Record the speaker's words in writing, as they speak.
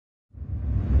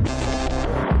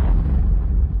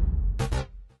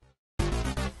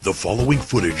The following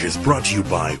footage is brought to you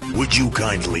by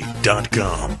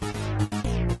WouldYouKindly.com.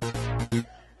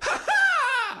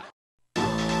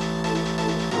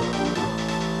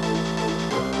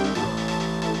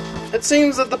 It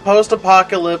seems that the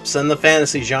post-apocalypse and the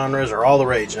fantasy genres are all the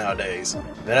rage nowadays.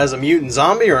 If it has a mutant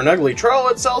zombie or an ugly troll,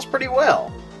 it sells pretty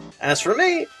well. As for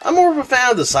me, I'm more of a fan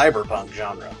of the cyberpunk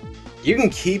genre. You can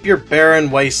keep your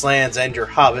barren wastelands and your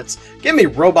hobbits, give me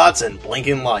robots and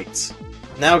blinking lights.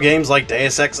 Now games like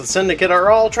Deus Ex and Syndicate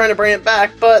are all trying to bring it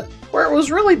back, but where it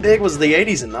was really big was the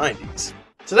 80s and 90s.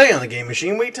 Today on the Game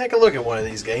Machine, we take a look at one of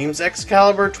these games,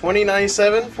 XKaliber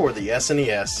 2097 for the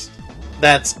SNES.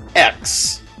 That's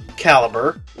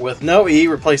XKaliber, with no E,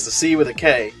 replace the C with a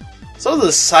K. So is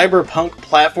this cyberpunk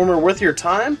platformer worth your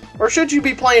time, or should you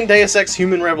be playing Deus Ex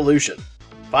Human Revolution?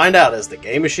 Find out as the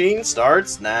Game Machine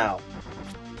starts now.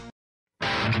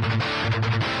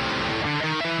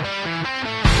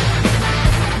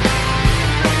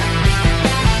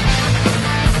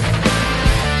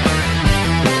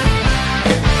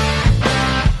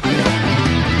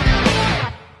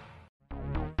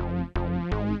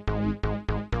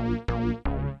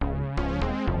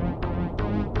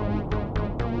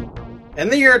 In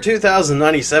the year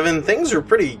 2097, things are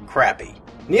pretty crappy.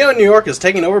 Neo New York is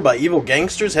taken over by evil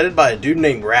gangsters headed by a dude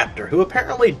named Raptor, who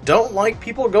apparently don't like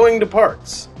people going to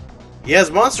parks. He has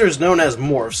monsters known as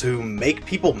morphs who make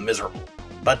people miserable.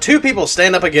 But two people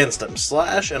stand up against him,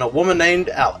 Slash and a woman named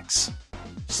Alex.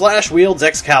 Slash wields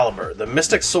XKaliber, the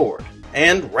mystic sword,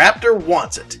 and Raptor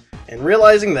wants it, and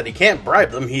realizing that he can't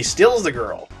bribe them, he steals the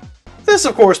girl. This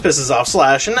of course pisses off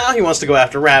Slash, and now he wants to go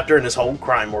after Raptor and his whole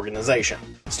crime organization.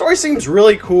 The story seems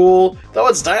really cool, though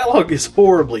its dialogue is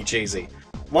horribly cheesy.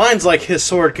 Lines like his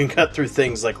sword can cut through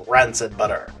things like rancid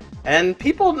butter. And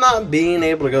people not being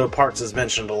able to go to parks is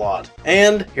mentioned a lot.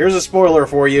 And here's a spoiler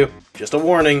for you, just a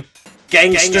warning.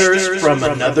 Gangsters from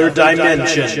another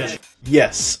dimension.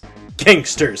 Yes,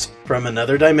 gangsters from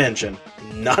another dimension.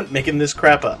 Not making this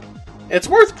crap up. It's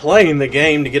worth playing the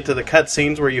game to get to the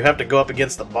cutscenes where you have to go up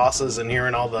against the bosses and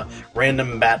hearing all the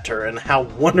random banter and how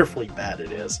wonderfully bad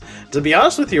it is. To be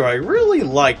honest with you, I really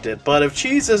liked it, but if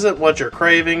cheese isn't what you're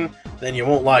craving, then you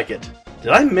won't like it.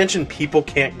 Did I mention people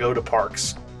can't go to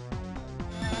parks?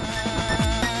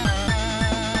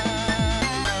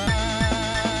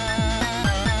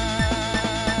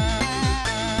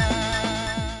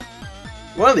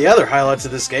 One of the other highlights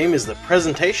of this game is the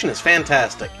presentation is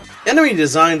fantastic. Enemy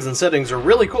designs and settings are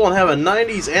really cool and have a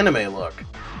 90s anime look.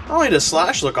 Not only does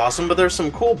Slash look awesome, but there's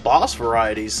some cool boss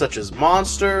varieties such as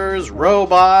monsters,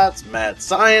 robots, mad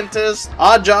scientists,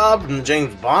 Oddjob from the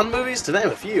James Bond movies, to name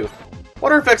a few.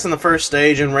 Water effects on the first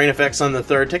stage and rain effects on the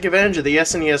third take advantage of the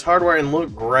SNES hardware and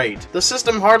look great. The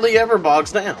system hardly ever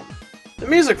bogs down. The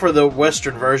music for the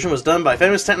Western version was done by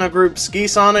famous techno group Ski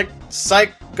Sonic,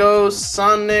 Psycho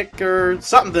Sonic, or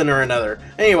something or another.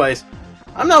 Anyways,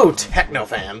 I'm no techno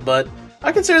fan, but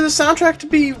I consider the soundtrack to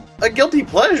be a guilty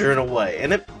pleasure in a way,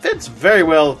 and it fits very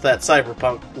well with that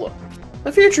cyberpunk look.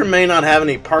 The future may not have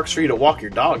any parks for you to walk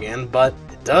your dog in, but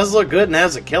it does look good and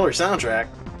has a killer soundtrack.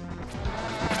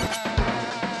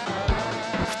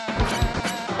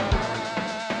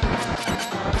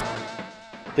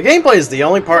 The gameplay is the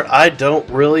only part I don't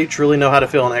really truly know how to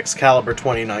feel in XKaliber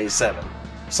 2097.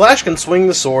 Slash can swing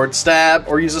the sword, stab,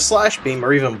 or use a slash beam,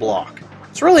 or even block.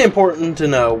 It's really important to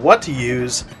know what to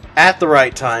use at the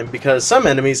right time because some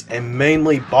enemies, and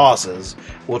mainly bosses,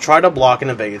 will try to block and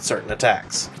evade certain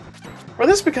attacks. Where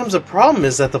this becomes a problem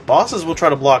is that the bosses will try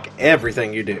to block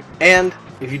everything you do. And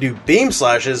if you do beam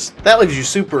slashes, that leaves you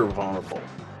super vulnerable.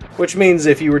 Which means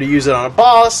if you were to use it on a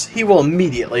boss, he will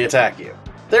immediately attack you.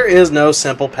 There is no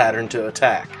simple pattern to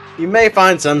attack. You may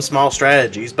find some small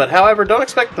strategies, but however, don't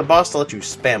expect the boss to let you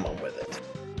spam them with it.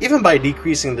 Even by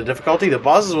decreasing the difficulty, the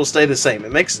bosses will stay the same.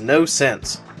 It makes no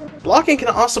sense. Blocking can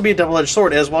also be a double-edged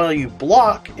sword, as while you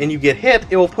block and you get hit,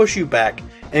 it will push you back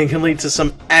and can lead to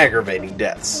some aggravating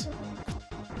deaths.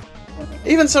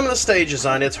 Even some of the stage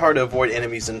design, it's hard to avoid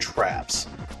enemies and traps.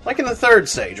 Like in the third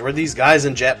stage, where these guys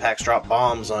in jetpacks drop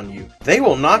bombs on you. They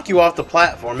will knock you off the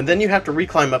platform, and then you have to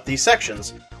reclimb up these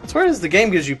sections. As whereas the game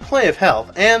gives you plenty of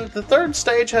health, and the third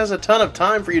stage has a ton of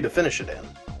time for you to finish it in.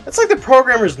 It's like the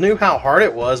programmers knew how hard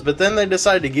it was, but then they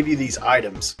decided to give you these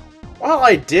items. While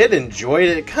I did enjoy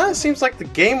it, it kind of seems like the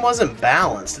game wasn't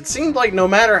balanced. It seemed like no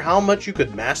matter how much you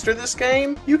could master this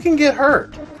game, you can get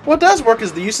hurt. What does work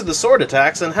is the use of the sword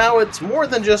attacks and how it's more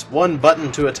than just one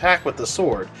button to attack with the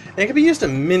sword, and it can be used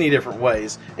in many different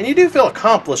ways, and you do feel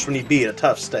accomplished when you beat a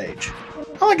tough stage.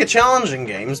 I like a challenge in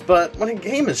games, but when a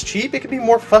game is cheap, it can be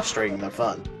more frustrating than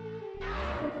fun.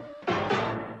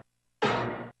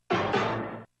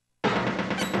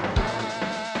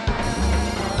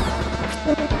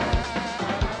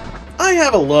 I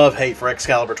have a love-hate for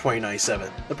XKaliber 2097.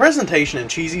 The presentation and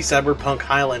cheesy cyberpunk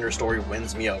Highlander story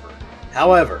wins me over.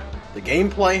 However, the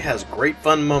gameplay has great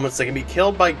fun moments that can be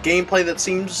killed by gameplay that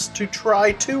seems to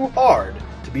try too hard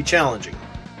to be challenging.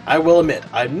 I will admit,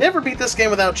 I've never beat this game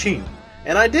without cheating,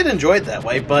 and I did enjoy it that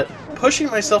way, but pushing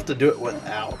myself to do it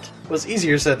without was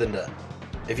easier said than done.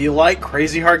 If you like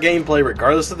crazy hard gameplay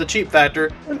regardless of the cheat factor,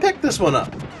 then pick this one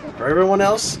up. For everyone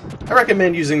else, I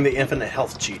recommend using the infinite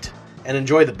health cheat, and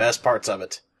enjoy the best parts of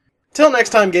it. Till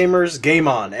next time, gamers, game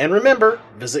on, and remember,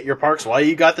 visit your parks while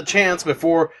you got the chance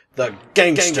before the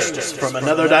gangsters from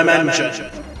another dimension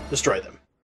destroy them.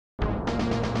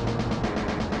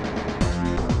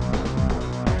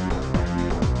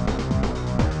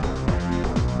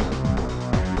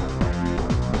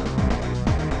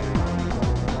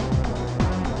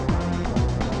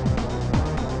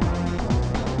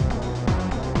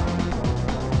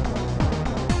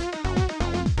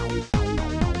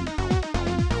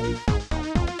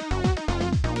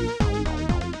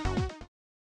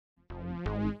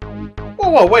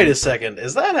 Whoa, wait a second.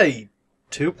 Is that a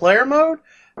two-player mode?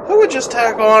 Who would just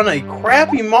tack on a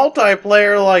crappy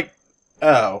multiplayer like...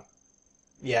 Oh.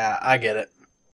 Yeah, I get it.